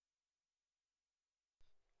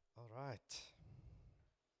Right.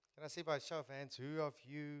 Can I see by a show of hands who of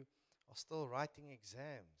you are still writing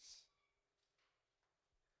exams?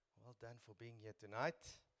 Well done for being here tonight.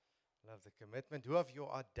 Love the commitment. Who of you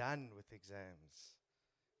are done with exams?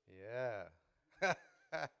 Yeah.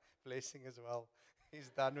 Blessing as well. He's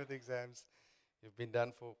done with exams. You've been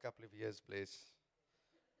done for a couple of years, bless.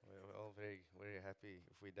 We're all very, very happy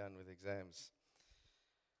if we're done with exams.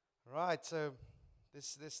 Right, so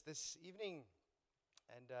this evening,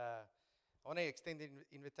 and I want to extend an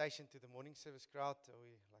invitation to the morning service crowd.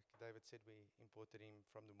 Like David said, we imported him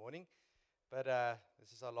from the morning. But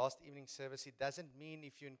this is our last evening service. It doesn't mean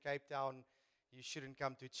if you're in Cape Town, you shouldn't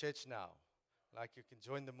come to church now. Like you can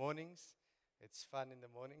join the mornings. It's fun in the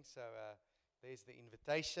morning. So there's the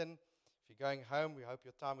invitation. If you're going home, we hope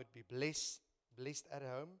your time would be blessed at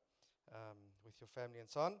home with your family and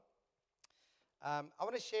so on. I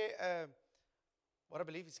want to share what I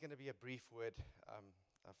believe is going to be a brief word.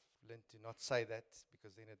 I've learned to not say that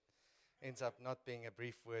because then it ends up not being a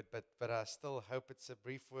brief word, but I still hope it's a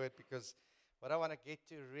brief word because what I want to get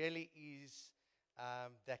to really is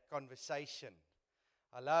that conversation.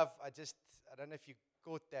 I don't know if you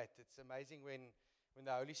caught that. It's amazing when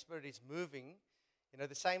the Holy Spirit is moving. You know,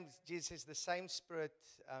 Jesus says the same Spirit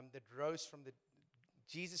that rose from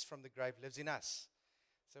Jesus from the grave lives in us.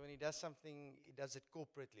 So when he does something, he does it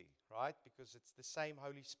corporately, right? Because it's the same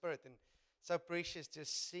Holy Spirit. And so precious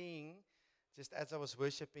just seeing, just as I was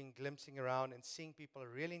worshiping, glimpsing around and seeing people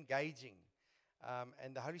really engaging.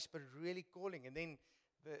 And the Holy Spirit really calling. And then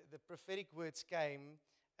the prophetic words came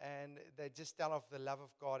and they just tell of the love of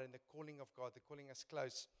God and the calling of God. They're calling us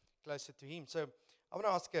closer to Him. So I want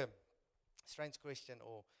to ask a strange question,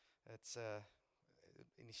 or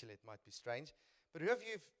initially it might be strange. But who of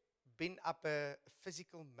you have been up a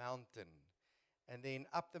physical mountain, and then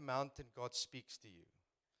up the mountain God speaks to you?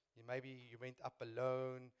 Maybe you went up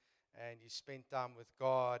alone, and you spent time with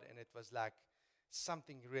God, and it was like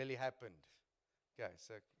something really happened. Okay,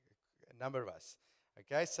 so a number of us.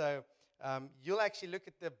 Okay, so you'll actually look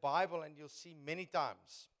at the Bible, and you'll see many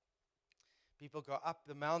times people go up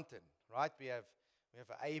the mountain, right? We have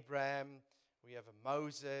Abraham, we have a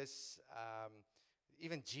Moses.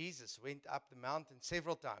 Even Jesus went up the mountain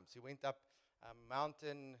several times. He went up a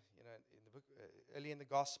mountain, in the book, early in the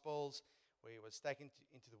Gospels, where he was taken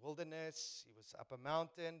into the wilderness. He was up a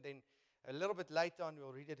mountain. Then a little bit later on,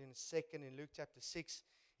 we'll read it in a second, in Luke chapter 6,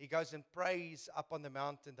 he goes and prays up on the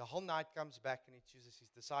mountain. The whole night comes back, and he chooses his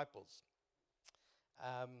disciples.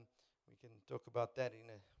 We can talk about that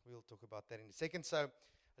we'll talk about that in a second. So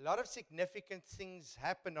a lot of significant things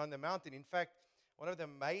happen on the mountain. In fact, one of the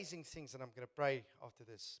amazing things, and I'm going to pray after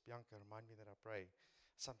this. Bianca, remind me that I pray.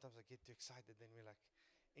 Sometimes I get too excited, then we're like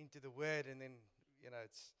into the Word, and then,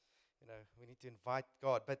 we need to invite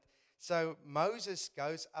God. But so Moses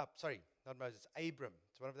goes up, Abram.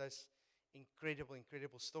 It's one of those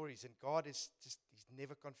incredible stories, and God he's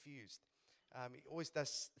never confused. He always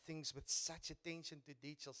does things with such attention to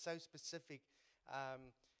detail, so specific.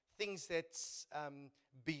 Things that's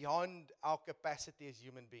beyond our capacity as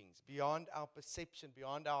human beings, beyond our perception,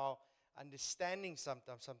 beyond our understanding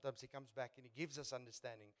sometimes. Sometimes he comes back and he gives us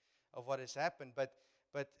understanding of what has happened. But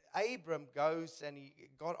Abram goes and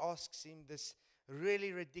God asks him this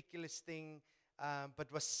really ridiculous thing,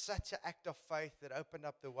 but was such an act of faith that opened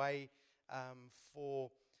up the way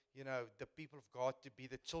for the people of God to be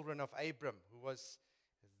the children of Abram, who was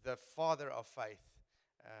the father of faith.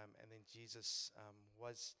 And then Jesus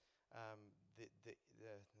was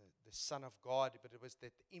the Son of God, but it was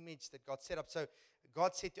that image that God set up. So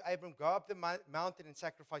God said to Abram, go up the mountain and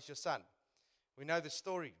sacrifice your son. We know the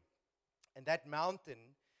story. And that mountain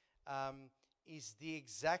is the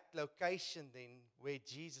exact location then where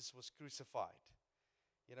Jesus was crucified.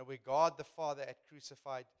 Where God the Father had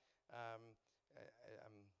crucified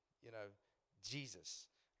Jesus,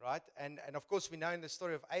 right? And of course we know in the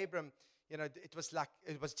story of Abram,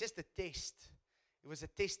 it was just a test. It was a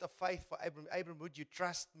test of faith for Abram. Abram, would you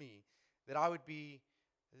trust me that I would be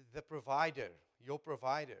the provider, your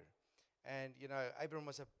provider? And, Abram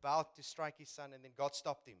was about to strike his son, and then God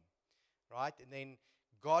stopped him, right? And then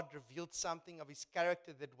God revealed something of his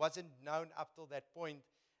character that wasn't known up till that point.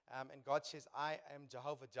 And God says, I am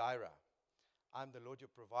Jehovah Jireh. I'm the Lord your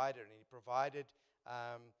provider. And he provided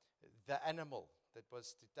the animal that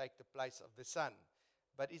was to take the place of the son.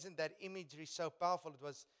 But isn't that imagery so powerful? It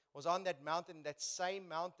was on that mountain, that same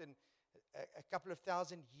mountain, a couple of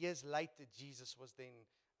thousand years later, Jesus was then,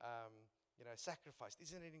 sacrificed.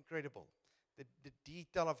 Isn't it incredible? The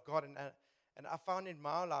detail of God. And I found in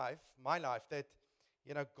my life that,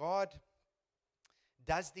 God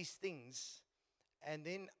does these things and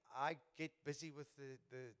then I get busy with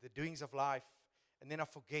the doings of life, and then I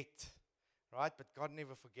forget, right? But God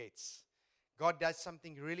never forgets. God does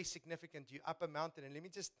something really significant. You up a mountain, and let me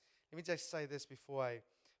just say this before I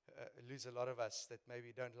lose a lot of us that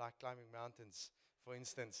maybe don't like climbing mountains, for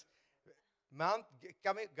instance.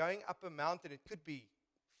 Going up a mountain, it could be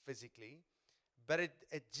physically, but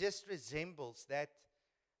it just resembles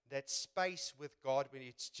that space with God when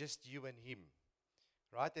it's just you and Him,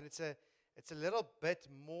 right? And it's a little bit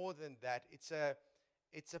more than that. It's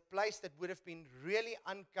a place that would have been really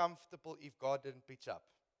uncomfortable if God didn't pitch up.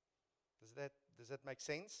 Does that make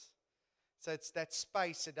sense? So it's that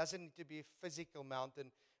space. It doesn't need to be a physical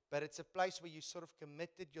mountain, but it's a place where you sort of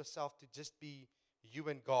committed yourself to just be you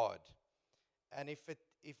and God. And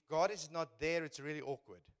if God is not there, it's really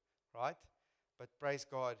awkward, right? But praise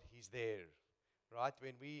God, He's there, right?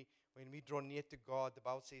 When we draw near to God, the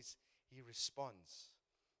Bible says He responds.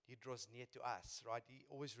 He draws near to us, right? He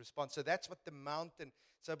always responds. So that's what the mountain.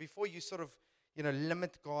 So before you sort of,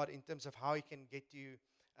 limit God in terms of how He can get you,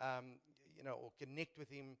 or connect with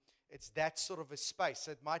Him, it's that sort of a space.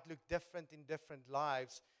 So it might look different in different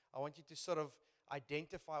lives. I want you to sort of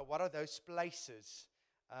identify what are those places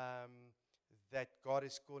that God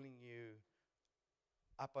is calling you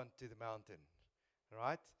up onto the mountain,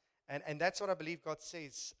 right? And that's what I believe God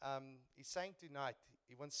says. He's saying tonight,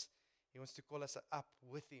 He wants to call us up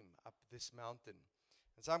with Him, up this mountain.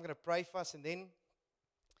 And so I'm going to pray for us, and then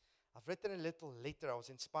I've written a little letter. I was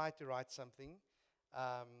inspired to write something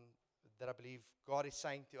that I believe God is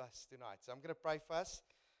saying to us tonight. So I'm going to pray for us,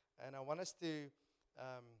 and I want us to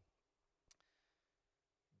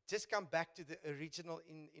just come back to the original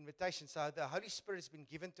invitation. So the Holy Spirit has been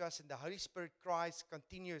given to us, and the Holy Spirit cries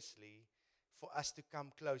continuously for us to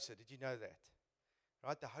come closer. Did you know that?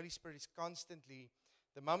 Right? The Holy Spirit is constantly,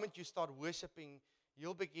 the moment you start worshiping,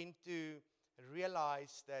 you'll begin to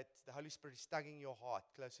realize that the Holy Spirit is tugging your heart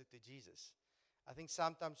closer to Jesus. I think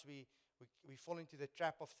sometimes we fall into the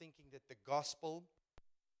trap of thinking that the gospel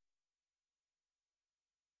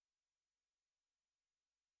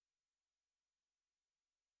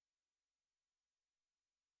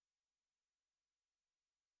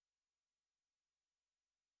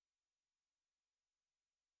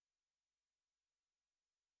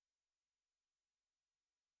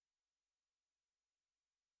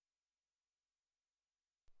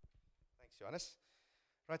Thanks, Johannes.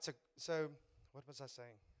 Right, so what was I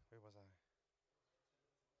saying? Where was I?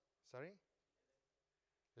 Sorry?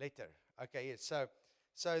 Later. Okay, yes.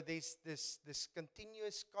 So there's this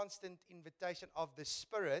continuous, constant invitation of the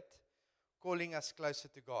Spirit calling us closer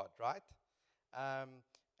to God, right?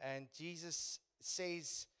 And Jesus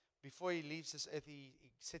says, before He leaves this earth, he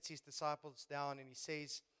sits His disciples down and He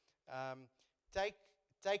says,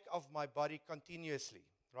 take of my body continuously,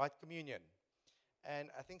 right? Communion. And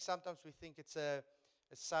I think sometimes we think it's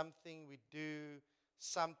something we do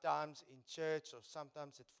sometimes in church or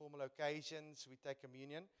sometimes at formal occasions we take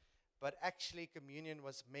communion. But actually communion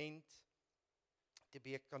was meant to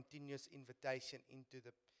be a continuous invitation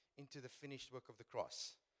into the finished work of the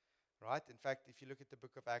cross. Right? In fact, if you look at the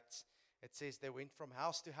book of Acts, it says they went from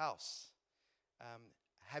house to house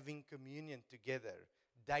having communion together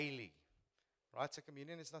daily. Right? So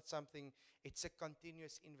communion is not something, it's a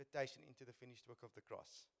continuous invitation into the finished work of the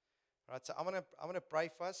cross. Right? So I'm gonna pray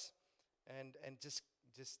for us and just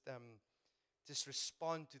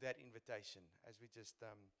respond to that invitation as we just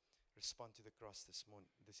respond to the cross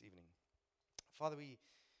this evening. Father, we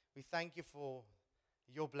thank you for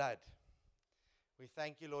your blood. We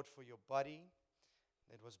thank you, Lord, for your body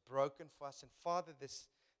that was broken for us. And Father,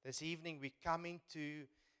 this evening we come into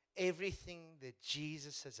everything that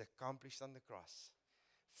Jesus has accomplished on the cross.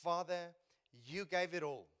 Father, you gave it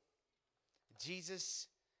all. Jesus,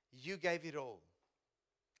 you gave it all.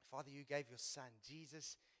 Father, you gave your Son.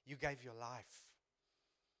 Jesus, you gave your life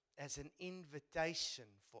as an invitation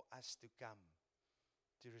for us to come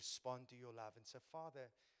to respond to your love. And so, Father,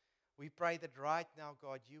 we pray that right now,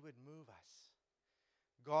 God, you would move us.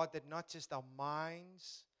 God, that not just our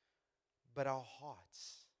minds, but our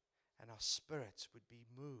hearts and our spirits would be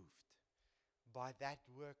moved by that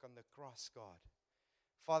work on the cross, God.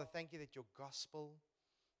 Father, thank you that your gospel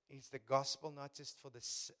is the gospel not just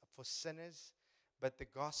for sinners, but the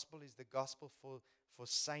gospel is the gospel for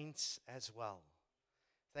saints as well.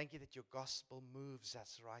 Thank you that your gospel moves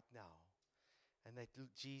us right now. And that,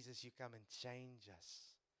 Jesus, you come and change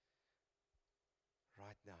us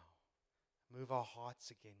right now. Move our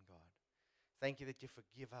hearts again, God. Thank you that you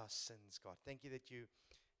forgive our sins, God. Thank you that you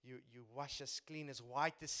wash us clean as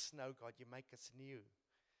white as snow, God. You make us new.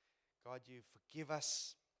 God, you forgive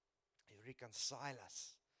us. You reconcile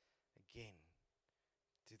us again.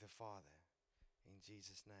 to the Father. In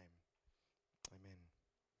Jesus' name. Amen.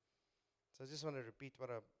 So I just want to repeat what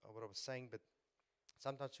I was saying, but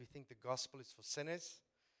sometimes we think the gospel is for sinners,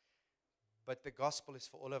 but the gospel is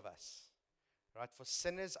for all of us. Right? For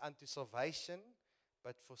sinners unto salvation,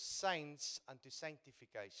 but for saints unto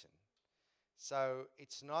sanctification. So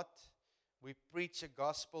it's not, we preach a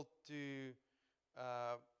gospel to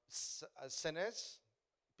sinners,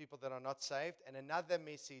 people that are not saved, and another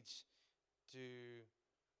message to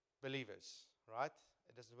believers, right?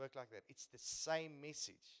 It doesn't work like that. It's the same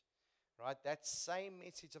message, right? That same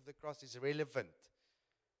message of the cross is relevant,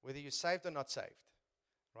 whether you're saved or not saved,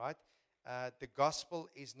 right? The gospel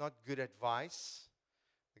is not good advice.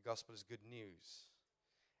 The gospel is good news.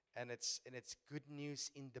 And it's good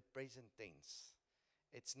news in the present tense.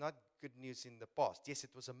 It's not good news in the past. Yes,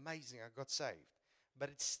 it was amazing. I got saved. But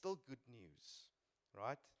it's still good news,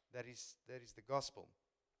 right? That is the gospel.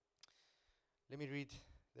 Let me read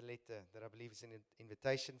the letter that I believe is an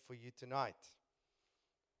invitation for you tonight.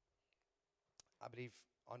 I believe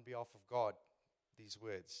on behalf of God, these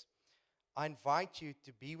words. I invite you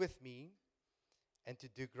to be with me and to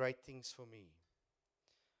do great things for me.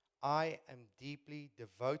 I am deeply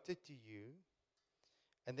devoted to you,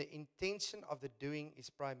 and the intention of the doing is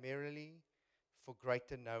primarily for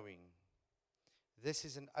greater knowing. This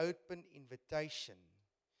is an open invitation.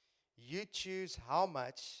 You choose how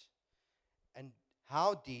much and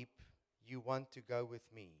how deep you want to go with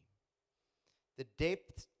me. The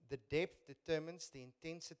depth determines the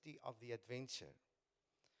intensity of the adventure.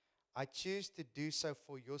 I choose to do so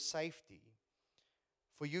for your safety,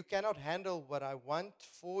 for you cannot handle what I want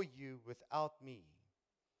for you without me.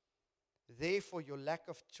 Therefore, your lack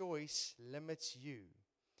of choice limits you.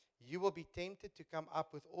 You will be tempted to come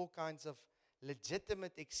up with all kinds of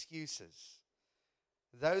legitimate excuses,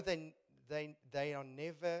 though they are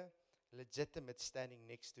never legitimate standing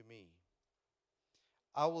next to me.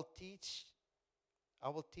 I will teach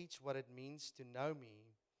what it means to know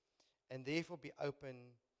me, and therefore be open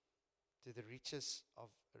to the richness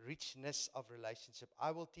of relationship.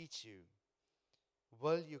 I will teach you.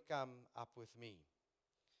 Will you come up with me?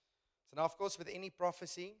 So now, of course, with any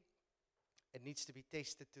prophecy, it needs to be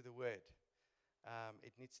tested to the word.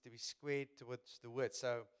 It needs to be squared towards the word.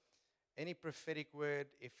 So any prophetic word,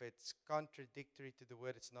 if it's contradictory to the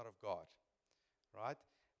word, it's not of God, right?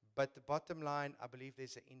 But the bottom line, I believe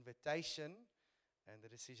there's an invitation, and the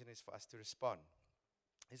decision is for us to respond.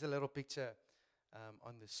 Here's a little picture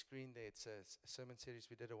on the screen there. It's a sermon series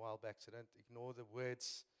we did a while back, so don't ignore the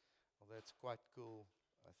words, although it's quite cool,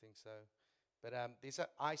 I think so. But there's an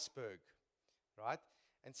iceberg, right?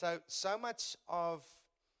 And so much of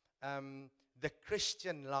the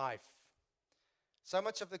Christian life, so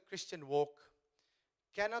much of the Christian walk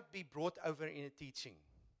cannot be brought over in a teaching,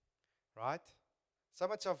 right? So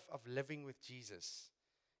much of living with Jesus,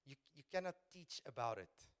 you cannot teach about it.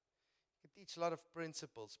 You can teach a lot of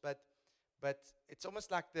principles, but it's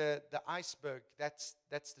almost like the iceberg. That's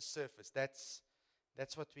the surface. That's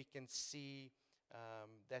what we can see.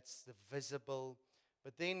 That's the visible.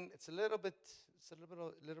 But then it's a little bit.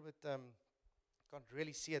 Can't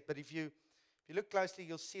really see it. But if you look closely,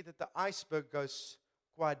 you'll see that the iceberg goes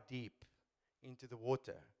quite deep into the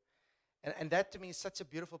water, and that to me is such a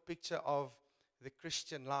beautiful picture of the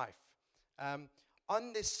Christian life.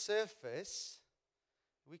 On the surface,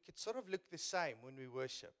 we could sort of look the same when we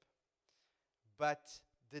worship, but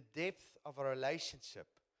the depth of our relationship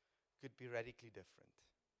could be radically different,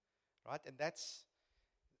 right? And that's,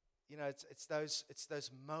 it's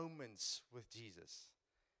those moments with Jesus,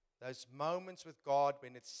 those moments with God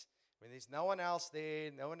when there's no one else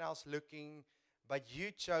there, no one else looking, but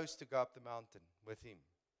you chose to go up the mountain with Him,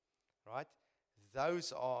 right?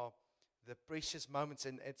 Those are the precious moments,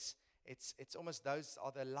 and it's almost those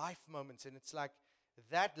are the life moments, and it's like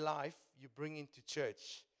that life you bring into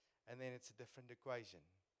church, and then it's a different equation.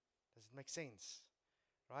 Does it make sense?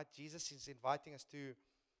 Right? Jesus is inviting us to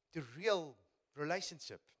real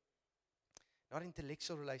relationship, not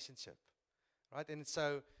intellectual relationship, right? And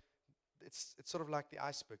so it's sort of like the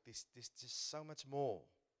iceberg. There's just so much more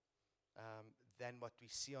than what we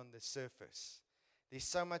see on the surface. There's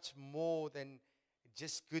so much more than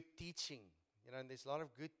just good teaching, and there's a lot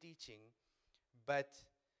of good teaching, but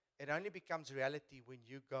it only becomes reality when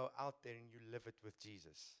you go out there and you live it with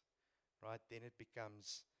Jesus, right? Then it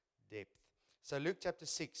becomes depth. So Luke chapter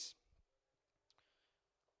 6.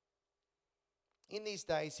 In these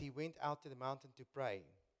days he went out to the mountain to pray,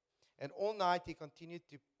 and all night he continued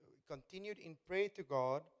in prayer to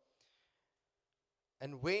God.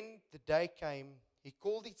 And when the day came, he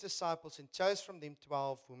called his disciples and chose from them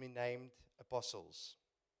 12, whom he named apostles.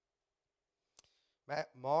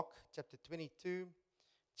 Mark chapter 22,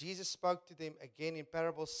 Jesus spoke to them again in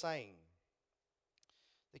parables, saying,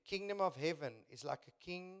 "The kingdom of heaven is like a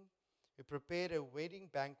king who prepared a wedding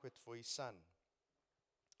banquet for his son."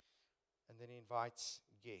 And then he invites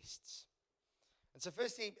guests. And so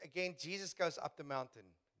firstly, again, Jesus goes up the mountain.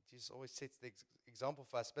 Jesus always sets the example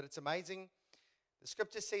for us. But it's amazing. The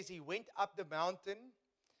scripture says he went up the mountain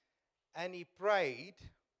and he prayed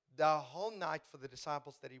the whole night for the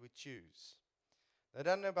disciples that he would choose. I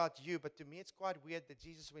don't know about you, but to me it's quite weird that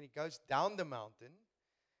Jesus, when he goes down the mountain,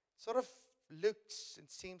 sort of looks and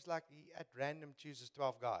seems like he at random chooses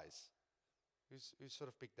 12 guys who sort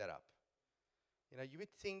of picked that up. You know, you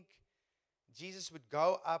would think Jesus would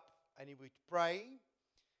go up and he would pray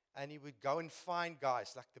and he would go and find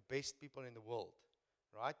guys like the best people in the world,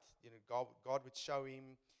 right? You know, God would show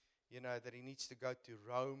him, you know, that he needs to go to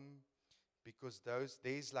Rome because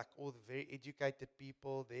there's like all the very educated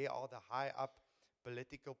people. They are the high up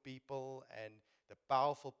political people and the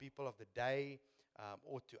powerful people of the day,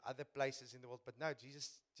 or to other places in the world. But no,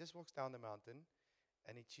 Jesus just walks down the mountain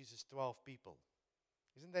and he chooses 12 people.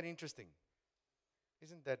 Isn't that interesting?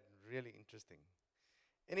 Isn't that really interesting?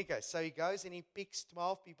 Any case, so he goes and he picks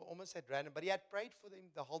 12 people almost at random, but he had prayed for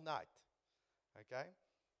them the whole night. Okay?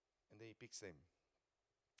 And then he picks them.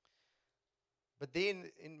 But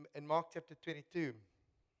then in Mark chapter 22,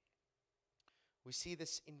 we see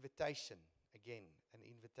this invitation again, an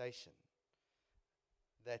invitation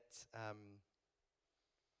that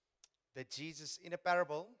that Jesus, in a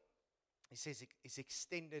parable, he says is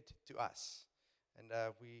extended to us. And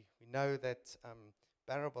we know that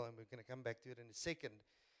parable, and we're going to come back to it in a second.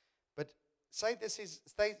 But say this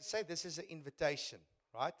is an invitation,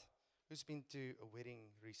 right? Who's been to a wedding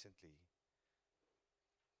recently?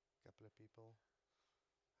 A couple of people.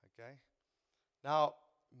 Okay. Now,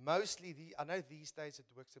 mostly, I know these days it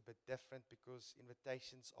works a bit different because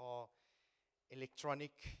invitations are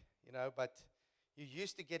electronic, you know, but you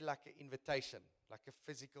used to get like an invitation, like a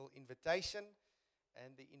physical invitation,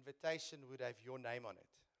 and the invitation would have your name on it,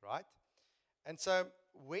 right? And so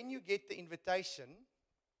when you get the invitation,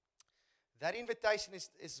 that invitation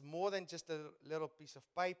is more than just a little piece of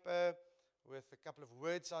paper with a couple of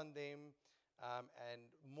words on them, and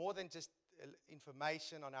more than just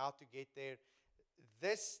information on how to get there.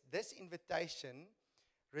 This invitation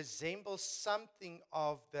resembles something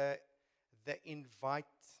of the invite.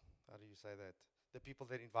 How do you say that? The people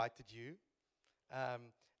that invited you.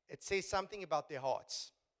 It says something about their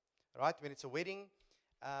hearts, right? When it's a wedding,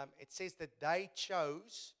 it says that they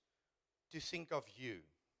chose to think of you,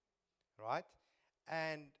 right?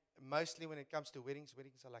 And mostly when it comes to weddings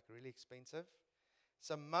are like really expensive.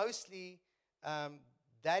 So mostly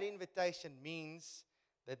that invitation means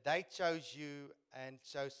that they chose you and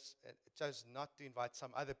chose not to invite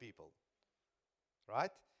some other people,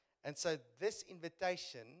 right? And so this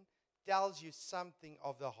invitation tells you something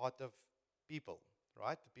of the heart of people,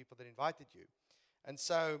 right? The people that invited you. And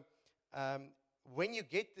so when you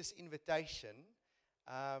get this invitation,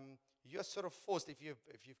 you're sort of forced, if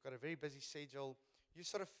you've got a very busy schedule, you're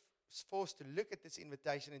sort of forced to look at this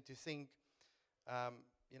invitation and to think,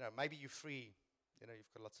 you know, maybe you're free, you know,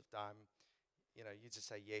 you've got lots of time, you know, you just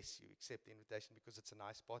say yes, you accept the invitation because it's a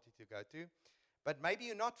nice party to go to. But maybe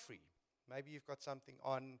you're not free. Maybe you've got something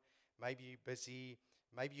on, maybe you're busy,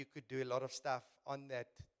 maybe you could do a lot of stuff on that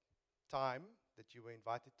time that you were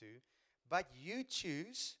invited to, but you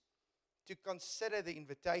choose to consider the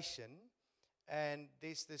invitation, and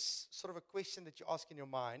there's this sort of a question that you ask in your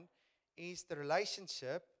mind: is the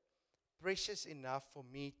relationship precious enough for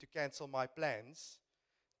me to cancel my plans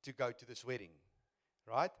to go to this wedding,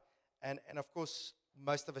 right? And of course,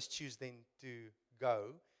 most of us choose then to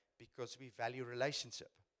go because we value relationship,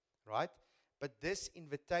 right? But this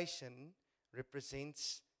invitation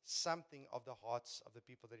represents something of the hearts of the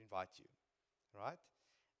people that invite you, right?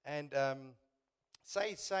 And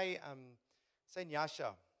say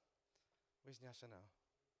Nyasha. Where's Nyasha now?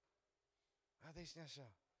 Oh, there's Nyasha.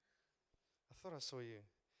 I thought I saw you.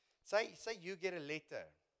 Say you get a letter,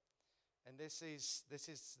 and this is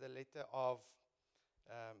the letter of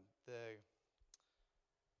the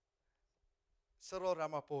Cyril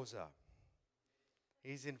Ramaphosa.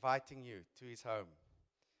 He's inviting you to his home,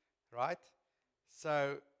 right?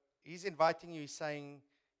 So he's inviting you, he's saying,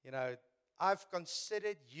 you know, I've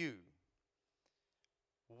considered you.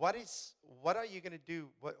 What are you going to do?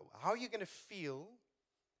 How are you going to feel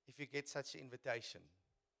if you get such an invitation?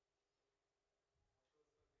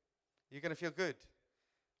 You're going to feel good.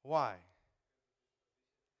 Why?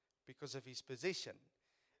 Because of his position.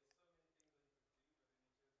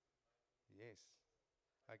 Yes.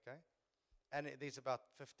 Okay. And there's about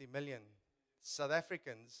 50 million South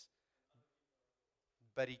Africans,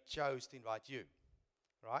 but he chose to invite you,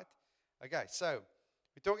 right? Okay, so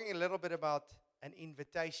we're talking a little bit about an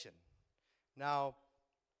invitation. Now,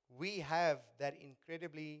 we have that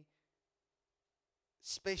incredibly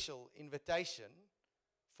special invitation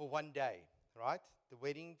for one day, right? The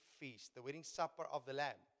wedding feast, the wedding supper of the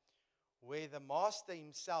Lamb, where the Master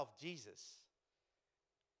himself, Jesus,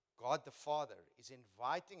 God the Father, is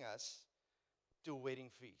inviting us to a wedding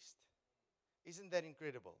feast. Isn't that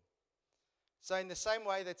incredible? So in the same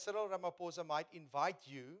way that Cyril Ramaphosa might invite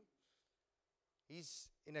you, he's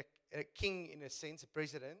a king in a sense, a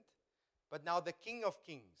president, but now the King of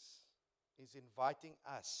Kings is inviting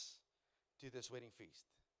us to this wedding feast.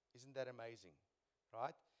 Isn't that amazing?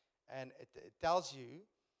 Right? And it tells you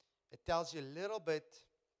a little bit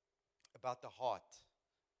about the heart.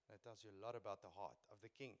 It tells you a lot about the heart of the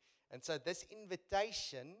King. And so this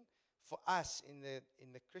invitation for us in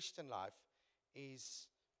the Christian life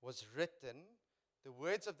was written. The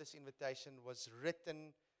words of this invitation was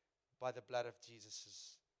written by the blood of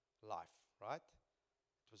Jesus' life, right?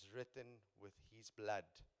 It was written with his blood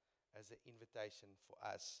as an invitation for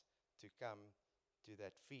us to come to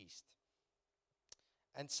that feast.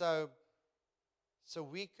 And so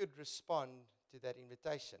we could respond to that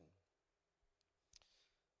invitation.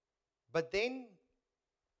 But then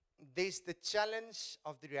there's the challenge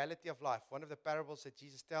of the reality of life. One of the parables that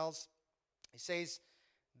Jesus tells, he says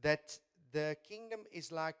that the kingdom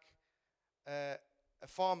is like a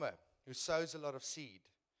farmer who sows a lot of seed,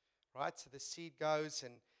 right? So the seed goes,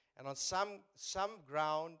 and on some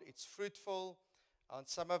ground it's fruitful. On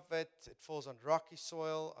some of it falls on rocky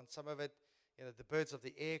soil. On some of it, the birds of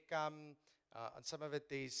the air come. On some of it,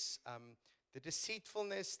 there's the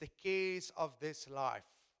deceitfulness, the cares of this life.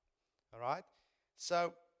 All right?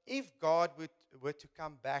 So if God were to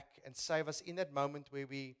come back and save us in that moment where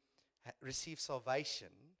we receive salvation,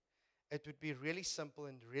 it would be really simple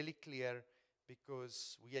and really clear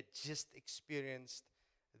because we had just experienced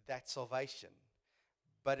that salvation.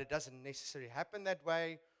 But it doesn't necessarily happen that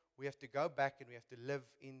way. We have to go back and we have to live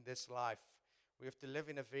in this life. We have to live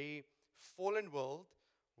in a very fallen world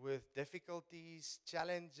with difficulties,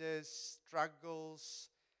 challenges, struggles,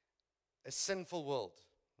 a sinful world,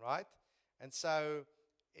 right? And so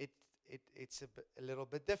it's a little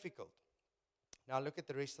bit difficult. Now look at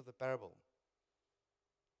the rest of the parable.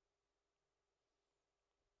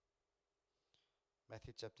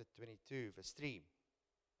 Matthew chapter 22, verse 3.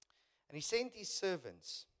 And he sent his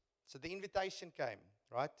servants. So the invitation came,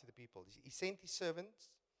 right, to the people. He sent his servants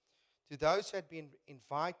to those who had been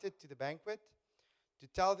invited to the banquet to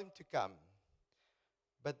tell them to come.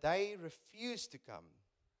 But they refused to come.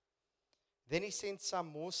 Then he sent some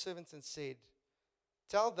more servants and said,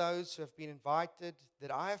 tell those who have been invited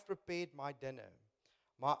that I have prepared my dinner.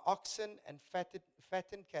 My oxen and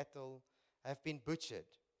fattened cattle have been butchered,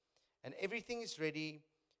 and everything is ready.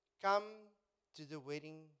 Come to the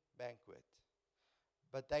wedding banquet.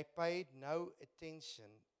 But they paid no attention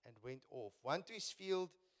and went off, one to his field,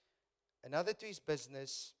 another to his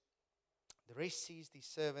business. The rest seized his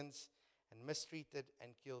servants and mistreated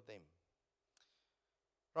and killed them.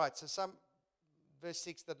 Right, so verse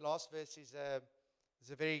 6, that last verse is a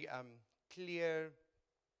very clear,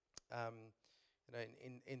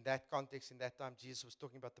 in that context, in that time, Jesus was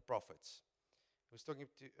talking about the prophets. He was talking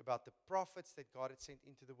about the prophets that God had sent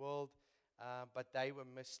into the world, but they were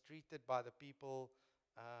mistreated by the people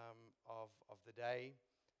of the day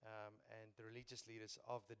and the religious leaders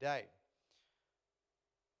of the day.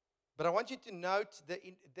 But I want you to note the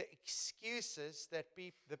excuses that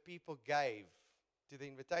the people gave to the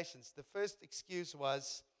invitations. The first excuse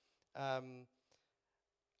was,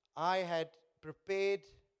 I had prepared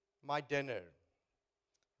my dinner,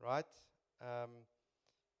 right?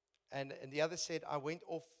 And the other said, I went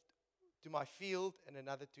off to my field, and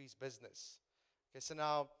another to his business. Okay, so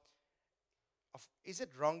now, is it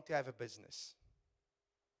wrong to have a business?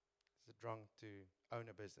 Is it wrong to own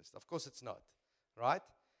a business? Of course it's not, right?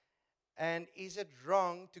 And is it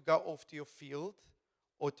wrong to go off to your field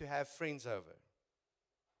or to have friends over?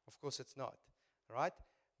 Of course it's not, right?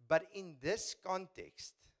 But in this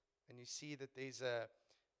context, and you see that there's a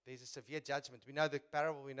severe judgment. We know the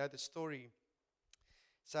parable, we know the story.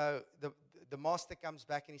 So the master comes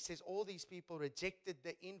back and he says, all these people rejected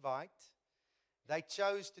the invite. They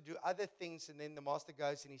chose to do other things, and then the master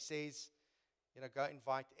goes and he says, go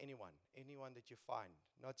invite anyone that you find,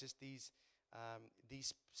 not just these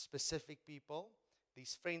specific people,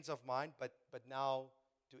 these friends of mine, but now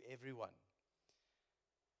to everyone.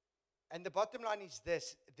 And the bottom line is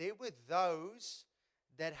this: there were those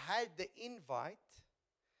that had the invite,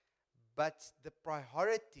 but the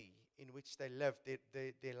priority in which they lived,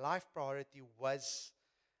 their life priority was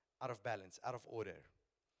out of balance, out of order,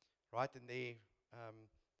 right? And they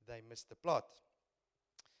missed the plot.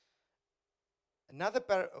 Another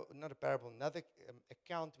another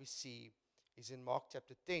account we see is in Mark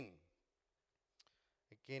chapter 10.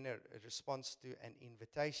 Again, a response to an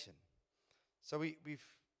invitation. So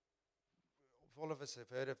all of us have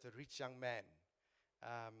heard of the rich young man.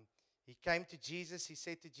 He came to Jesus. He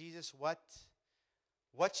said to Jesus,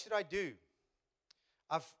 what should I do?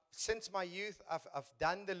 Since my youth, I've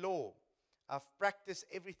done the law. I've practiced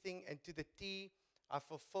everything, and to the T, I've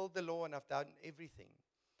fulfilled the law, and I've done everything.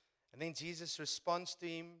 And then Jesus responds to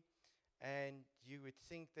him, and you would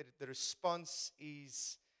think that the response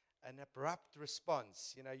is an abrupt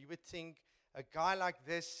response. You would think a guy like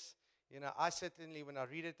this, I certainly, when I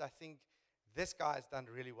read it, I think this guy has done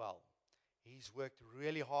really well. He's worked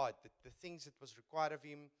really hard. The things that was required of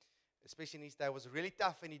him, especially in his day, was really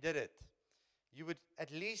tough, and he did it. You would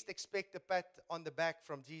at least expect a pat on the back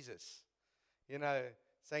from Jesus.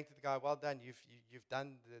 Saying to the guy, well done, you've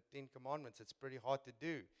done the 10 Commandments. It's pretty hard to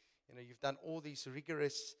do. You've done all these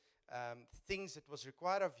rigorous things that was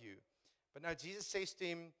required of you. But now Jesus says to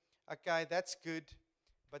him, okay, that's good,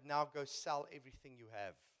 but now go sell everything you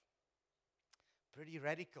have. Pretty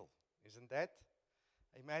radical, isn't that?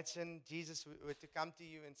 Imagine Jesus were to come to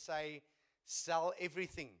you and say, sell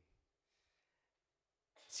everything.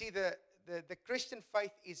 See, the Christian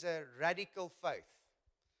faith is a radical faith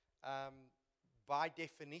by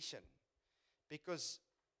definition, because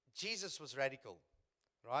Jesus was radical,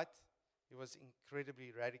 right? He was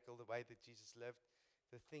incredibly radical, the way that Jesus lived,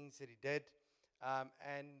 the things that he did.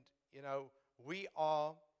 And, we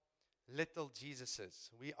are little Jesuses.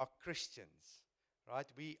 We are Christians, right?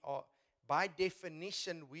 By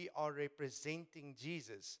definition, we are representing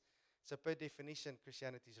Jesus. So per definition,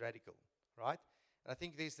 Christianity is radical, right? And I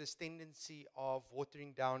think there's this tendency of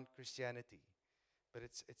watering down Christianity, but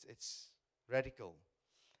it's radical.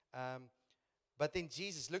 But then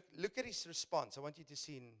Jesus, look at his response. I want you to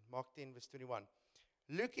see in Mark 10, verse 21.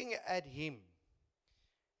 Looking at him,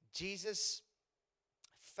 Jesus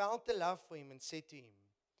felt the love for him and said to him,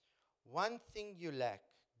 one thing you lack,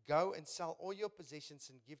 go and sell all your possessions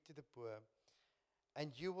and give to the poor,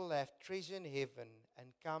 and you will have treasure in heaven, and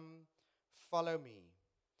come follow me.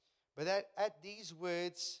 But at these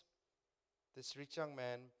words, this rich young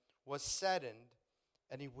man was saddened,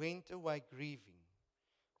 and he went away grieving,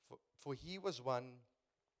 for he was one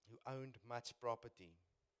who owned much property.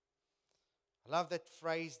 I love that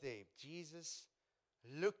phrase there. Jesus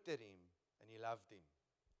looked at him, and he loved him.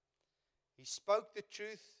 He spoke the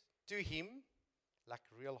truth to him like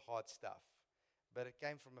real hard stuff, but it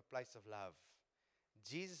came from a place of love.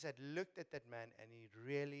 Jesus had looked at that man, and he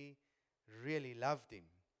really, really loved him.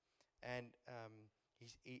 And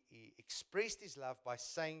he expressed his love by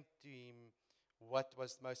saying to him what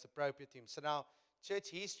was most appropriate to him. So now, church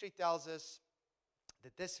history tells us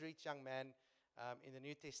that this rich young man in the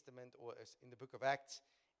New Testament, or in the book of Acts,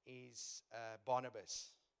 is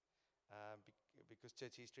Barnabas. Because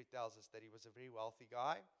church history tells us that he was a very wealthy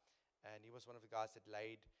guy, and he was one of the guys that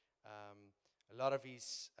laid a lot of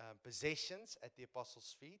his possessions at the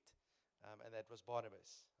apostles' feet, and that was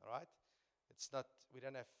Barnabas. All right, we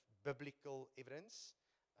don't have biblical evidence,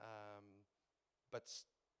 but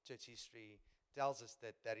church history tells us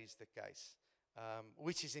that that is the case,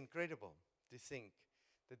 which is incredible to think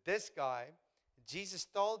that this guy, Jesus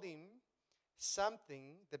told him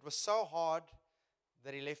something that was so hard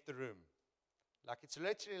that he left the room. Like, it's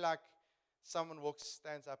literally like someone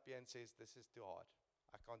stands up here and says, this is too hard.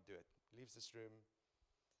 I can't do it. Leaves this room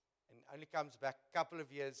and only comes back a couple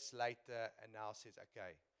of years later and now says,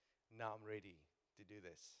 okay, now I'm ready to do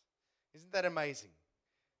this. Isn't that amazing?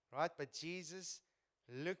 Right? But Jesus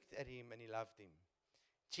looked at him and he loved him.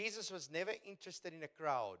 Jesus was never interested in a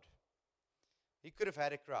crowd. He could have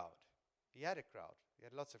had a crowd. He had a crowd. He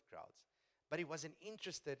had lots of crowds. But he wasn't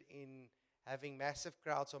interested in having massive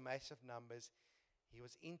crowds or massive numbers. He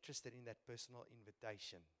was interested in that personal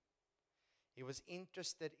invitation. He was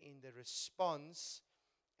interested in the response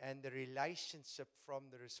and the relationship from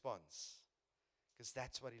the response. Because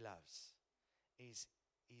that's what he loves. Is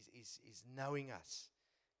knowing us.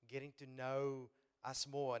 Getting to know us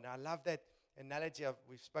more. And I love that analogy.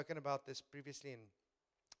 We've spoken about this previously and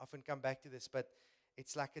often come back to this. But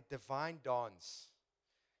it's like a divine dance.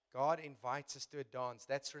 God invites us to a dance.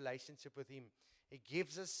 That's relationship with him. He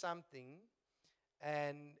gives us something,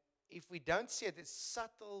 and if we don't see it, it's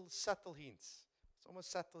subtle hints. It's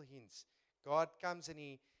almost subtle hints. God comes and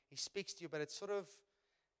he speaks to you, but it's sort of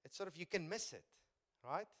you can miss it,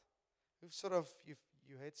 right?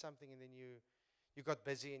 You heard something, and then you got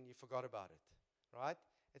busy and you forgot about it, right?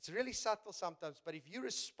 It's really subtle sometimes, but if you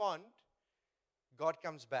respond, God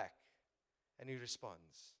comes back and He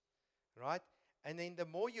responds, right? And then the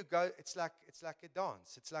more you go, it's like a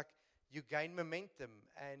dance. It's like you gain momentum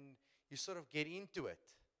and you sort of get into it.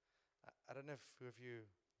 I don't know if who of you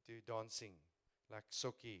do dancing, like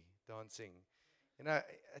soki dancing. You know,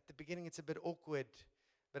 at the beginning it's a bit awkward,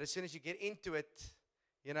 but as soon as you get into it,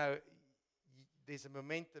 you know, there's a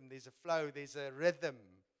momentum, there's a flow, there's a rhythm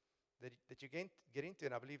that you get into.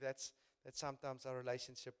 And I believe that's sometimes our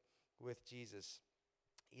relationship with Jesus.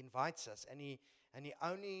 He invites us, and he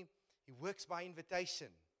works by invitation.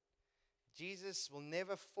 Jesus will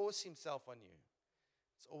never force Himself on you.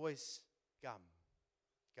 It's always come.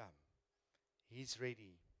 He's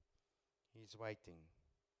ready. He's waiting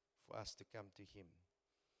for us to come to Him.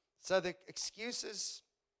 So the excuses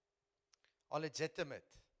are legitimate,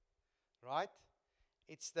 right?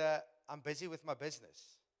 It's I'm busy with my business.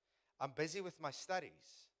 I'm busy with my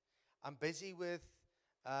studies. I'm busy with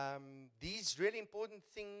these really important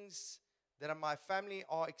things that my family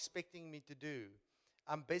are expecting me to do.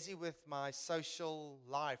 I'm busy with my social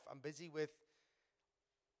life. I'm busy with,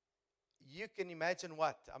 you can imagine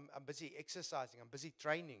what? I'm busy exercising. I'm busy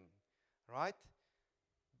training, right?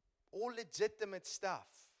 All legitimate stuff,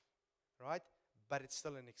 right? But it's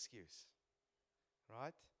still an excuse,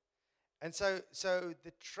 right? And so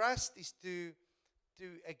the trust is to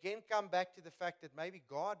again come back to the fact that maybe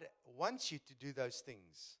God wants you to do those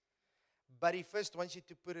things, but He first wants you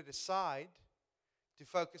to put it aside, to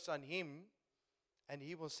focus on Him, and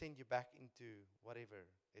He will send you back into whatever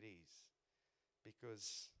it is,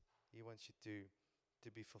 because He wants you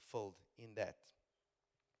to be fulfilled in that.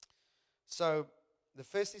 So the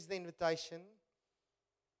first is the invitation.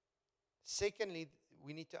 Secondly,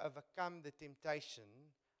 we need to overcome the temptation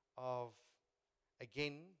of,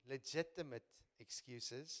 again, legitimate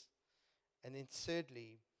excuses. And then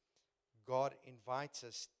thirdly, God invites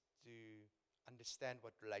us to understand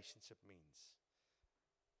what relationship means.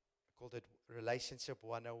 I called it Relationship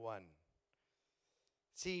 101.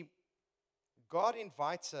 See, God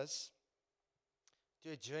invites us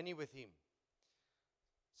to a journey with Him.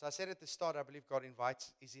 So I said at the start, I believe God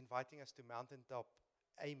is inviting us to a mountaintop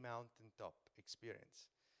experience.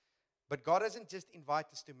 But God doesn't just invite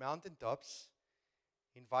us to mountaintops,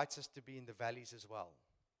 He invites us to be in the valleys as well.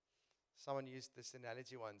 Someone used this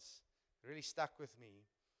analogy once, really stuck with me.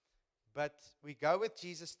 But we go with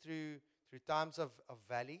Jesus through times of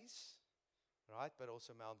valleys, right? But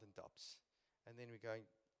also mountaintops. And then we're going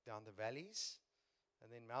down the valleys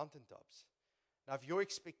and then mountaintops. Now, if your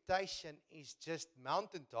expectation is just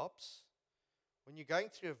mountaintops, when you're going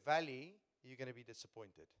through a valley, you're going to be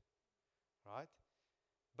disappointed, right?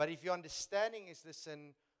 But if your understanding is,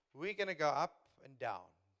 listen, we're going to go up and down,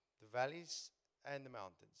 the valleys and the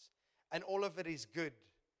mountains. And all of it is good,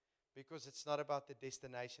 because it's not about the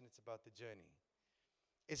destination, it's about the journey.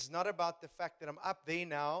 It's not about the fact that I'm up there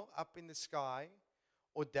now, up in the sky,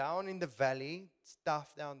 or down in the valley. It's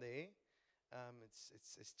tough down there.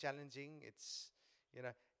 It's challenging.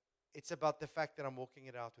 It's about the fact that I'm walking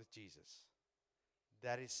it out with Jesus.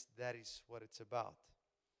 That is what it's about.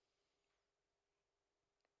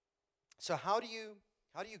 So how do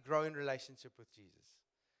you grow in relationship with Jesus?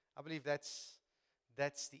 I believe that's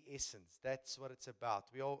the essence. That's what it's about.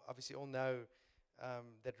 We all obviously all know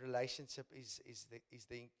that relationship is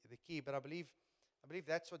the key. But I believe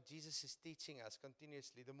that's what Jesus is teaching us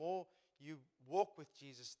continuously. The more you walk with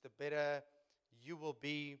Jesus, the better you will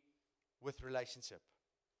be with relationship,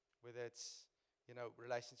 whether it's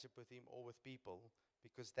relationship with Him or with people,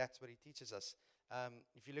 because that's what He teaches us.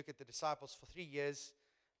 If you look at the disciples for 3 years,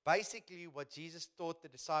 basically what Jesus taught the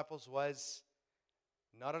disciples was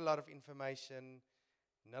not a lot of information,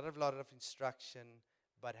 not a lot of instruction,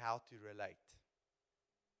 but how to relate.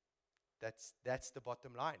 That's the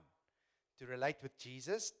bottom line. To relate with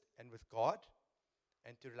Jesus and with God,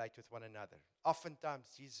 and to relate with one another. Oftentimes,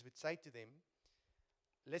 Jesus would say to them,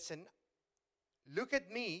 listen, look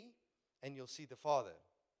at me, and you'll see the Father.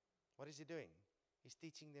 What is He doing? He's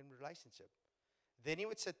teaching them relationship. Then He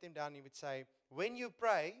would sit them down and He would say, when you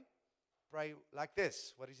pray like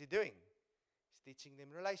this. What is He doing? He's teaching them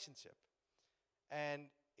relationship. And,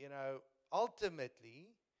 ultimately,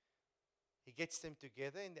 He gets them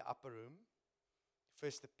together in the upper room,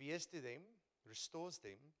 first appears to them, restores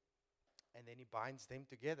them, and then He binds them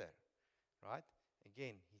together, right?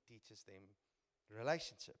 Again, He teaches them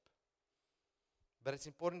relationship. But it's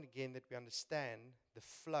important, again, that we understand the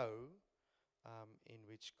flow in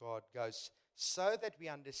which God goes, so that we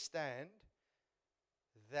understand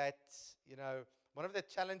that, one of the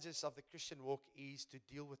challenges of the Christian walk is to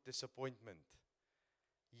deal with disappointment.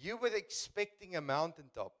 You were expecting a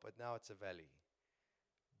mountaintop, but now it's a valley.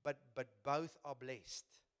 But both are blessed.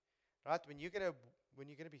 Right? When you're gonna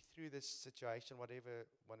be through this situation, whatever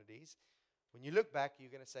one it is, when you look back, you're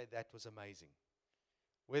gonna say that was amazing.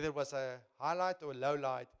 Whether it was a highlight or a low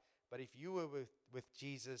light, but if you were with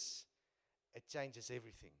Jesus, it changes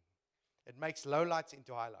everything. It makes lowlights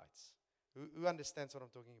into highlights. Who understands what I'm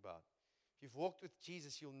talking about? If you've walked with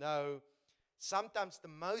Jesus, you'll know sometimes the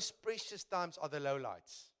most precious times are the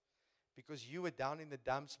lowlights, because you were down in the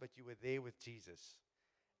dumps, but you were there with Jesus,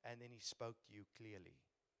 and then He spoke to you clearly.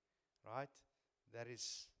 Right? That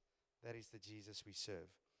is the Jesus we serve.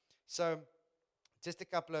 So, just a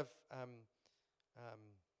couple of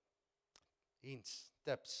hints,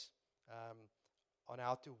 tips on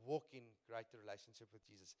how to walk in greater relationship with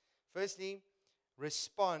Jesus. Firstly,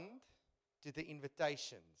 respond to the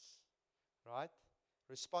invitations. Right?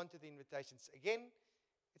 Respond to the invitations. Again,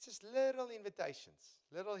 it's just little invitations,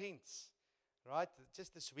 little hints. Right?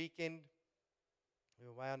 Just this weekend, we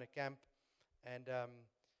were away on a camp, and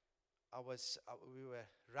we were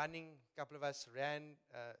running. A couple of us ran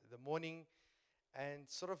the morning, and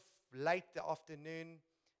sort of late the afternoon.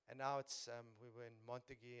 And now we were in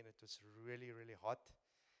Montague, and it was really, really hot.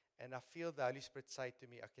 And I feel the Holy Spirit say to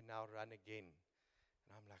me, I can now run again.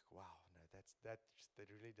 And I'm like, wow, no, that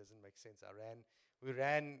really doesn't make sense. We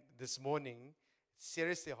ran this morning. It's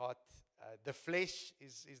seriously hot. The flesh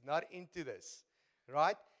is not into this,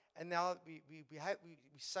 right? And now we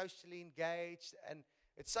socially engaged, and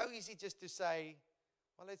it's so easy just to say,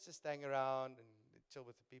 well, let's just hang around and chill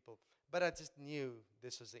with the people. But I just knew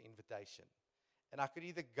this was the invitation. And I could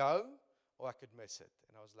either go or I could miss it.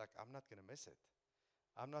 And I was like, I'm not going to miss it.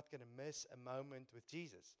 I'm not going to miss a moment with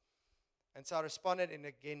Jesus. And so I responded, and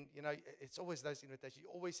again, it's always those invitations.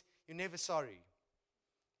 You're never sorry.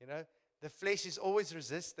 The flesh is always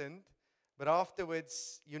resistant, but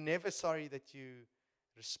afterwards, you're never sorry that you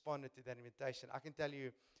responded to that invitation. I can tell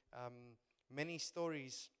you many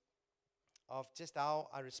stories of just how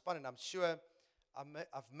I responded. I'm sure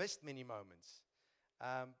I've missed many moments.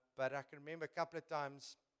 But I can remember a couple of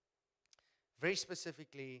times, very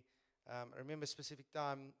specifically, I remember a specific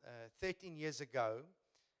time, 13 years ago,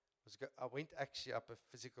 I went actually up a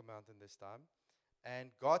physical mountain this time,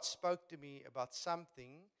 and God spoke to me about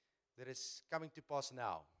something that is coming to pass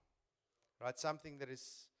now, right? Something that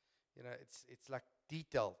is, it's like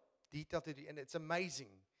detail to the end. It's amazing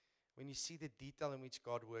when you see the detail in which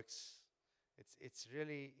God works. It's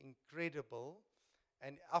really incredible.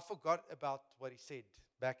 And I forgot about what He said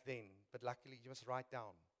back then, but luckily you must write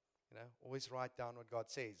down, always write down what God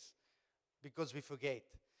says, because we forget.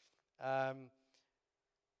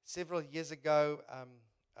 Several years ago,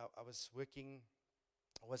 I was working.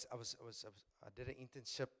 I did an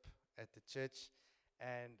internship at the church,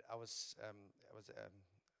 and I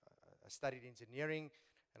studied engineering,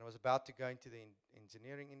 and I was about to go into the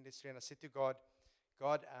engineering industry. And I said to God,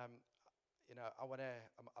 I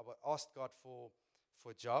asked God for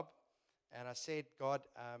a job, and I said, God,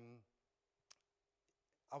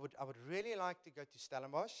 I would really like to go to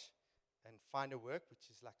Stellenbosch and find a work, which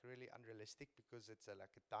is like really unrealistic because it's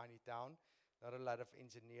like a tiny town, not a lot of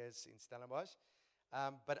engineers in Stellenbosch.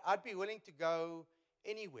 But I'd be willing to go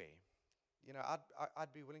anywhere.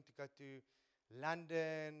 I'd be willing to go to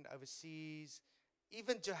London, overseas,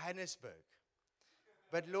 even Johannesburg.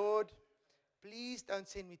 But Lord, please don't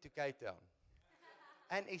send me to Cape Town.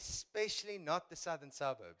 And especially not the southern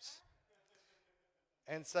suburbs.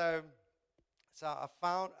 And so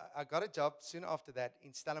I got a job soon after that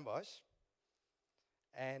in Stellenbosch,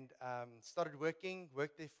 and started worked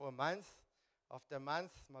there for a month. After a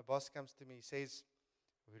month, my boss comes to me, he says,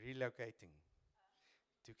 we're relocating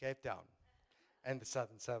to Cape Town and the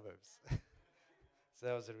southern suburbs. So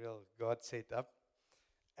that was a real God setup.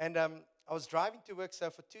 And I was driving to work, so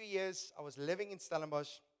for 2 years, I was living in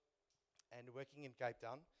Stellenbosch and working in Cape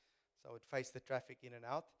Town. So I would face the traffic in and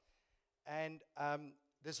out. And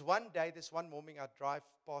this one morning, I drive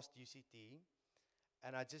past UCT,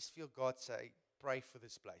 and I just feel God say, pray for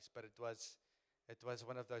this place. But it was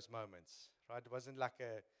one of those moments, right? It wasn't like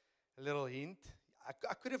a little hint.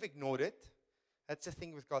 I could have ignored it. That's the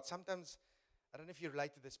thing with God. Sometimes, I don't know if you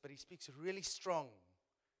relate to this, but He speaks really strong,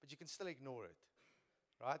 but you can still ignore it,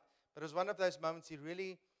 right? But it was one of those moments He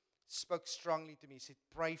really spoke strongly to me. He said,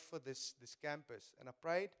 pray for this campus. And I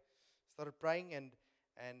prayed, started praying, and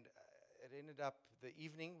it ended up the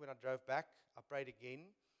evening when I drove back, I prayed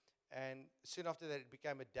again. And soon after that, it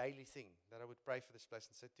became a daily thing that I would pray for this place.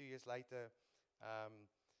 And so 2 years later,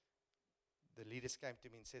 the leaders came to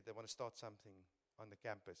me and said they want to start something on the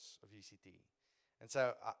campus of UCT. And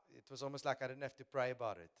so it was almost like I didn't have to pray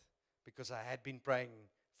about it, because I had been praying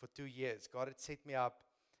for 2 years. God had set me up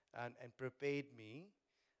and prepared me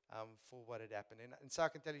for what had happened. And so I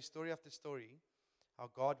can tell you story after story how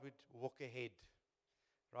God would walk ahead,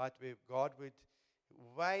 right? Where God would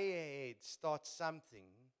way ahead start something.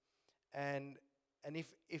 And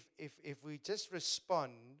if we just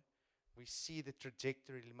respond, we see the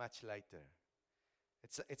trajectory much later.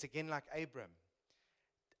 It's again like Abram.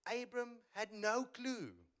 Abram had no clue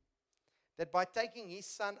that by taking his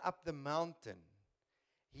son up the mountain,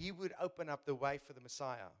 he would open up the way for the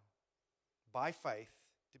Messiah by faith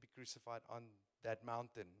to be crucified on that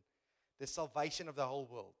mountain, the salvation of the whole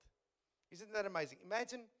world. Isn't that amazing?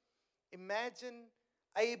 Imagine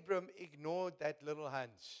Abram ignored that little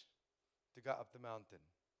hunch to go up the mountain.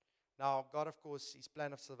 Now, God, of course, his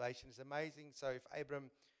plan of salvation is amazing. So if Abram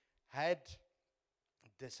had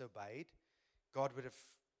disobeyed, God would have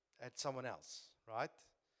had someone else, right?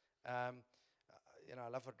 I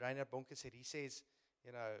love what Reinhard Bonke said. He says,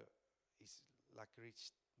 he's like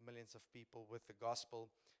reached millions of people with the gospel.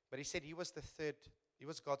 But he said he was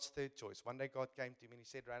God's third choice. One day God came to him and he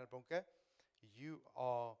said, Reinhard Bonke, you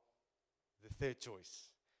are the third choice.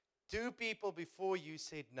 2 people before you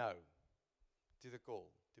said no to the call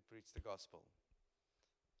to preach the gospel.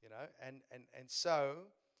 And so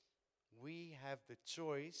we have the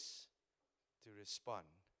choice to respond.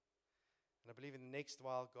 And I believe in the next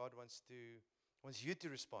while, God wants you to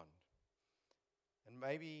respond. And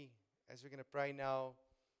maybe as we're going to pray now,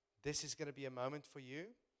 this is going to be a moment for you.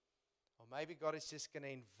 Or maybe God is just going to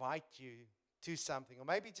invite you to something. Or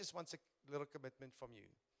maybe just wants a little commitment from you.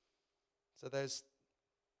 So those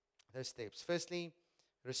steps. Firstly,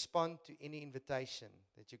 respond to any invitation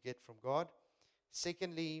that you get from God.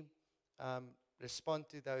 Secondly, respond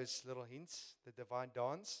to those little hints, the divine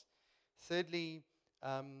dance. Thirdly,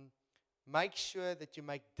 make sure that you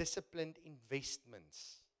make disciplined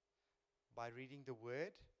investments by reading the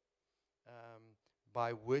Word,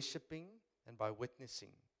 by worshiping, and by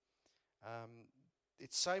witnessing.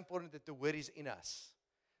 It's so important that the Word is in us.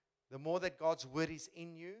 The more that God's Word is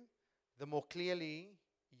in you, the more clearly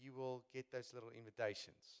you will get those little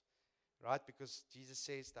invitations, right? Because Jesus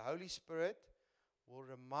says the Holy Spirit will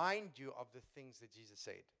remind you of the things that Jesus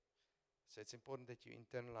said. So it's important that you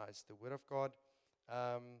internalize the Word of God.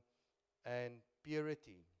 And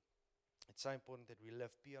purity. It's so important that we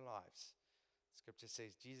live pure lives. Scripture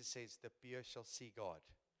says, Jesus says, the pure shall see God,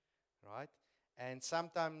 right? And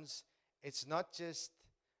sometimes it's not just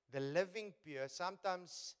the living pure.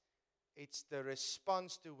 Sometimes it's the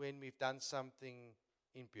response to when we've done something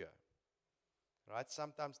impure, right?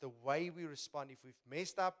 Sometimes the way we respond, if we've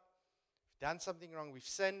messed up, we've done something wrong, we've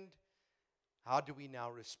sinned, how do we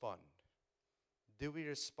now respond? Do we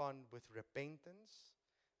respond with repentance,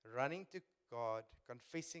 running to God,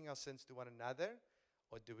 confessing our sins to one another,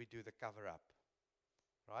 or do we do the cover-up?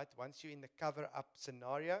 Right? Once you're in the cover-up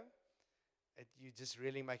scenario, you're just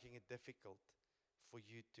really making it difficult for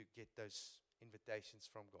you to get those invitations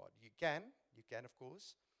from God. You can, of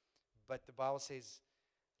course, but the Bible says,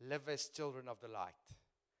 live as children of the light.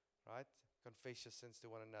 Right? Confess your sins to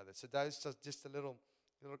one another. So those are just a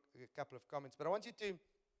couple of comments. But I want you to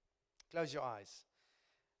close your eyes.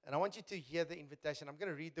 And I want you to hear the invitation. I'm going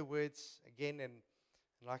to read the words again. And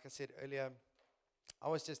like I said earlier, I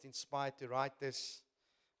was just inspired to write this.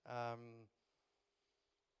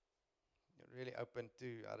 Really open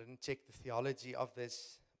to, I didn't check the theology of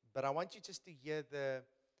this. But I want you just to hear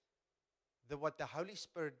what the Holy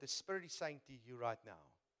Spirit, the Spirit is saying to you right now.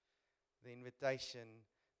 The invitation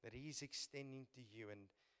that He's extending to you.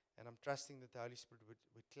 And I'm trusting that the Holy Spirit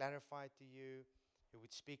would clarify to you. He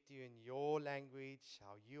would speak to you in your language,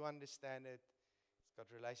 how you understand it. He's got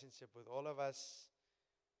a relationship with all of us.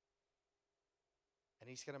 And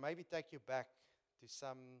He's going to maybe take you back to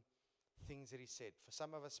some things that He said. For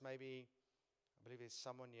some of us, maybe, I believe there's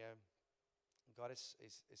someone here, God is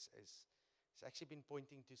actually been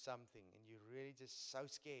pointing to something, and you're really just so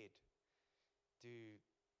scared to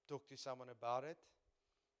talk to someone about it.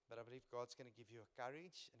 But I believe God's going to give you a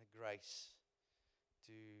courage and a grace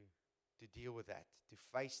to deal with that, to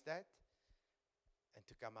face that, and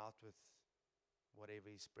to come out with whatever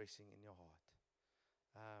is pressing in your heart.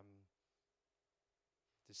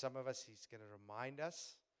 To some of us, He's going to remind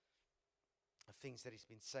us of things that He's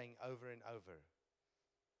been saying over and over.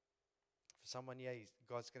 For someone here,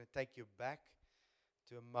 God's going to take you back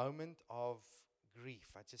to a moment of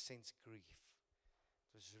grief. I just sense grief.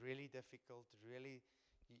 It was really difficult, it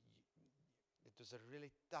was a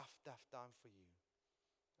really tough time for you.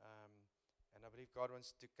 And I believe God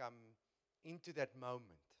wants to come into that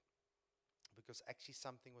moment because actually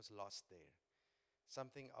something was lost there.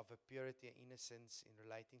 Something of a purity and innocence in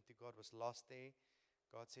relating to God was lost there.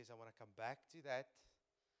 God says, I want to come back to that,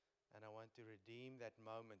 and I want to redeem that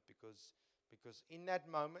moment, because in that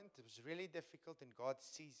moment it was really difficult, and God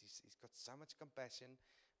sees he's got so much compassion,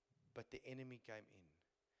 but the enemy came in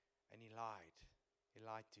and he lied. He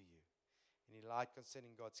lied to you. And he lied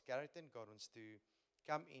concerning God's character, and God wants to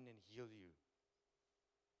come in and heal you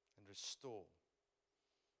and restore.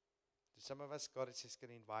 To some of us, God is just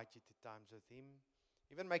going to invite you to times with Him,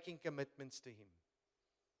 even making commitments to Him.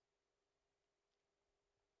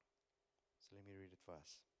 So let me read it for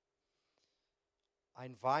us. I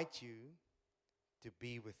invite you to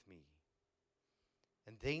be with me,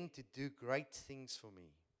 and then to do great things for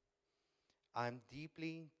me. I am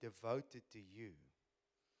deeply devoted to you,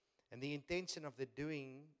 and the intention of the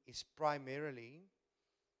doing is primarily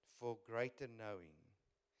for greater knowing.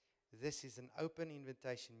 This is an open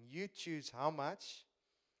invitation. You choose how much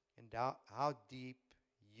and how deep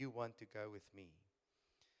you want to go with me.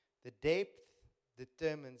 The depth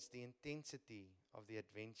determines the intensity of the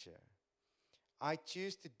adventure. I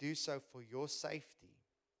choose to do so for your safety.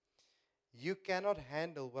 You cannot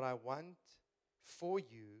handle what I want for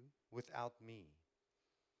you without me.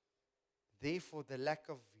 Therefore, the lack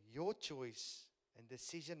of your choice and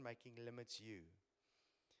decision-making limits you.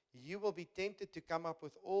 You will be tempted to come up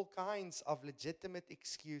with all kinds of legitimate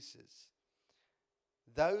excuses,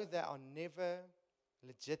 though they are never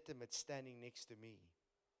legitimate standing next to me.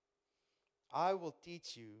 I will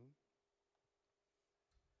teach you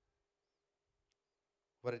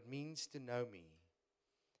what it means to know me,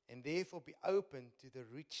 and therefore be open to the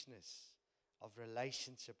richness of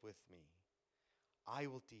relationship with me. I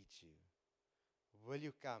will teach you. Will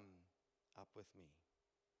you come up with me?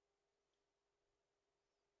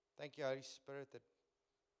 Thank you, Holy Spirit, that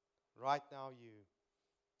right now you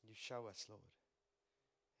show us, Lord.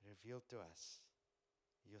 Reveal to us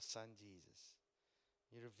your Son, Jesus.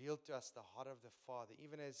 You reveal to us the heart of the Father,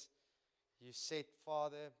 even as you said,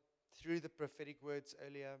 Father, through the prophetic words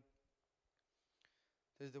earlier,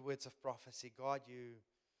 through the words of prophecy. God, you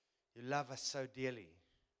love us so dearly.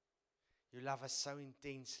 You love us so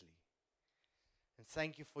intensely. And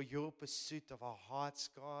thank you for your pursuit of our hearts,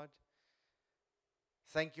 God.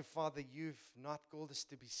 Thank you, Father, you've not called us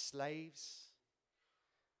to be slaves,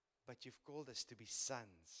 but you've called us to be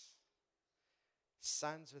sons.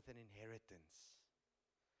 Sons with an inheritance.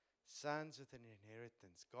 Sons with an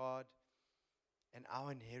inheritance, God. And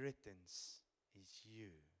our inheritance is you.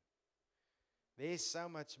 There's so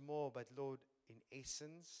much more, but Lord, in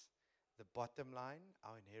essence, the bottom line,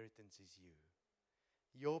 our inheritance is you.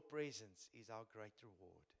 Your presence is our great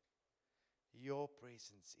reward. Your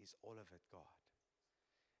presence is all of it, God.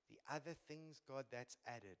 The other things, God, that's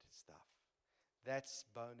added stuff. That's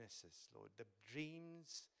bonuses, Lord. The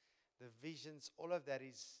dreams, the visions, all of that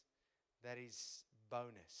is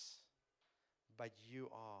bonus. But you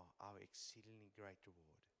are our exceedingly great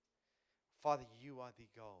reward. Father, you are the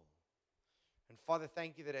goal. And Father,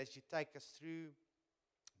 thank you that as you take us through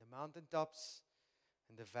the mountaintops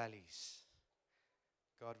and the valleys,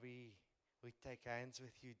 God, we take hands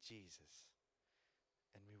with you, Jesus,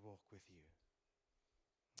 and we walk with you.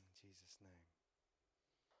 In Jesus' name.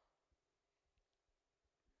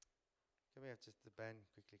 Can we have just the band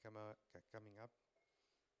quickly coming up?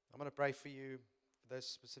 I'm going to pray for you, for those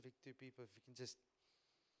specific two people. If you can just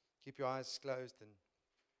keep your eyes closed and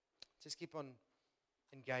just keep on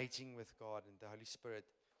engaging with God and the Holy Spirit.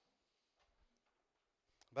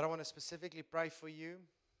 But I want to specifically pray for you.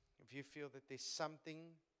 If you feel that there's something,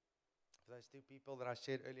 for those two people that I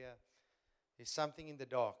shared earlier, there's something in the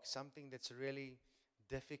dark, something that's really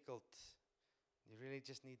difficult. You really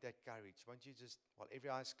just need that courage. Why don't you just, while every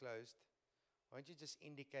eye is closed, why don't you just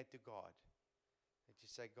indicate to God that you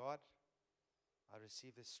say, God, I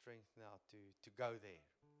receive the strength now to go there.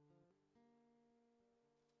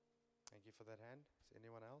 Thank you for that hand. Is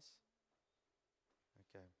anyone else?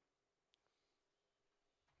 Okay.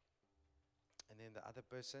 And then the other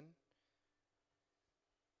person,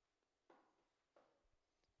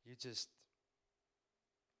 you just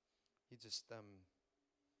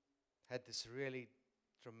had this really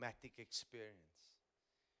traumatic experience,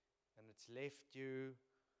 and it's left you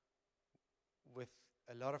with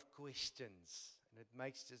a lot of questions, and it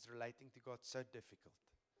makes just relating to God so difficult.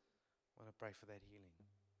 I want to pray for that healing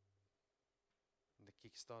and the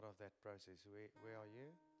kickstart of that process. Where are you?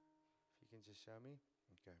 If you can just show me.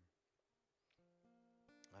 Okay.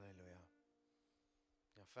 Hallelujah.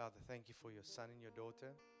 Yeah, Father, thank you for your son and your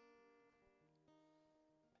daughter.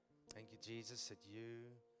 Thank you, Jesus, that you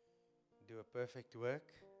do a perfect work.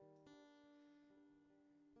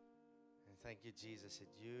 And thank you, Jesus, that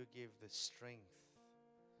you give the strength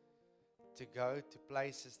to go to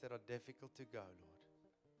places that are difficult to go, Lord.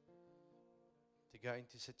 to go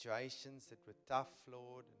into situations that were tough,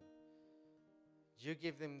 Lord. And you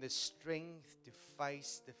give them the strength to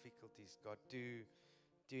face difficulties, God, to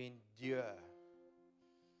endure.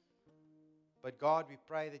 But God, we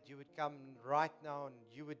pray that you would come right now and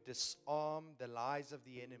you would disarm the lies of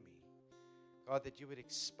the enemy. God, that you would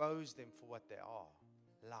expose them for what they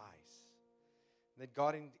are, lies. And that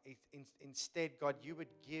God, instead, God, you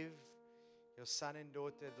would give your son and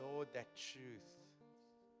daughter, Lord, that truth.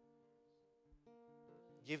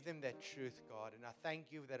 Give them that truth, God. And I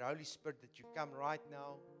thank you that Holy Spirit, that you come right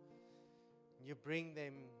now and you bring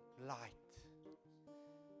them light.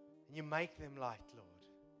 And you make them light, Lord.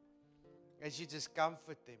 As you just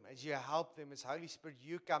comfort them, as you help them, as Holy Spirit,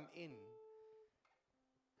 you come in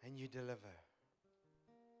and you deliver.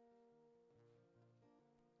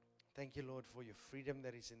 Thank you, Lord, for your freedom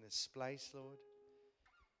that is in this place, Lord.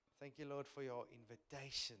 Thank you, Lord, for your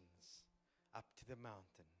invitations up to the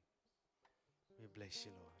mountain. We bless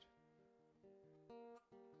you, Lord.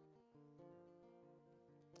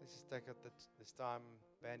 Let's just take out this time,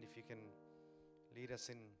 band, if you can lead us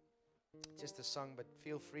in just a song, but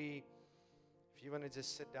feel free if you want to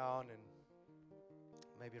just sit down and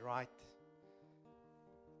maybe write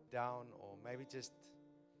down or maybe just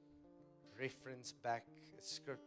reference back a script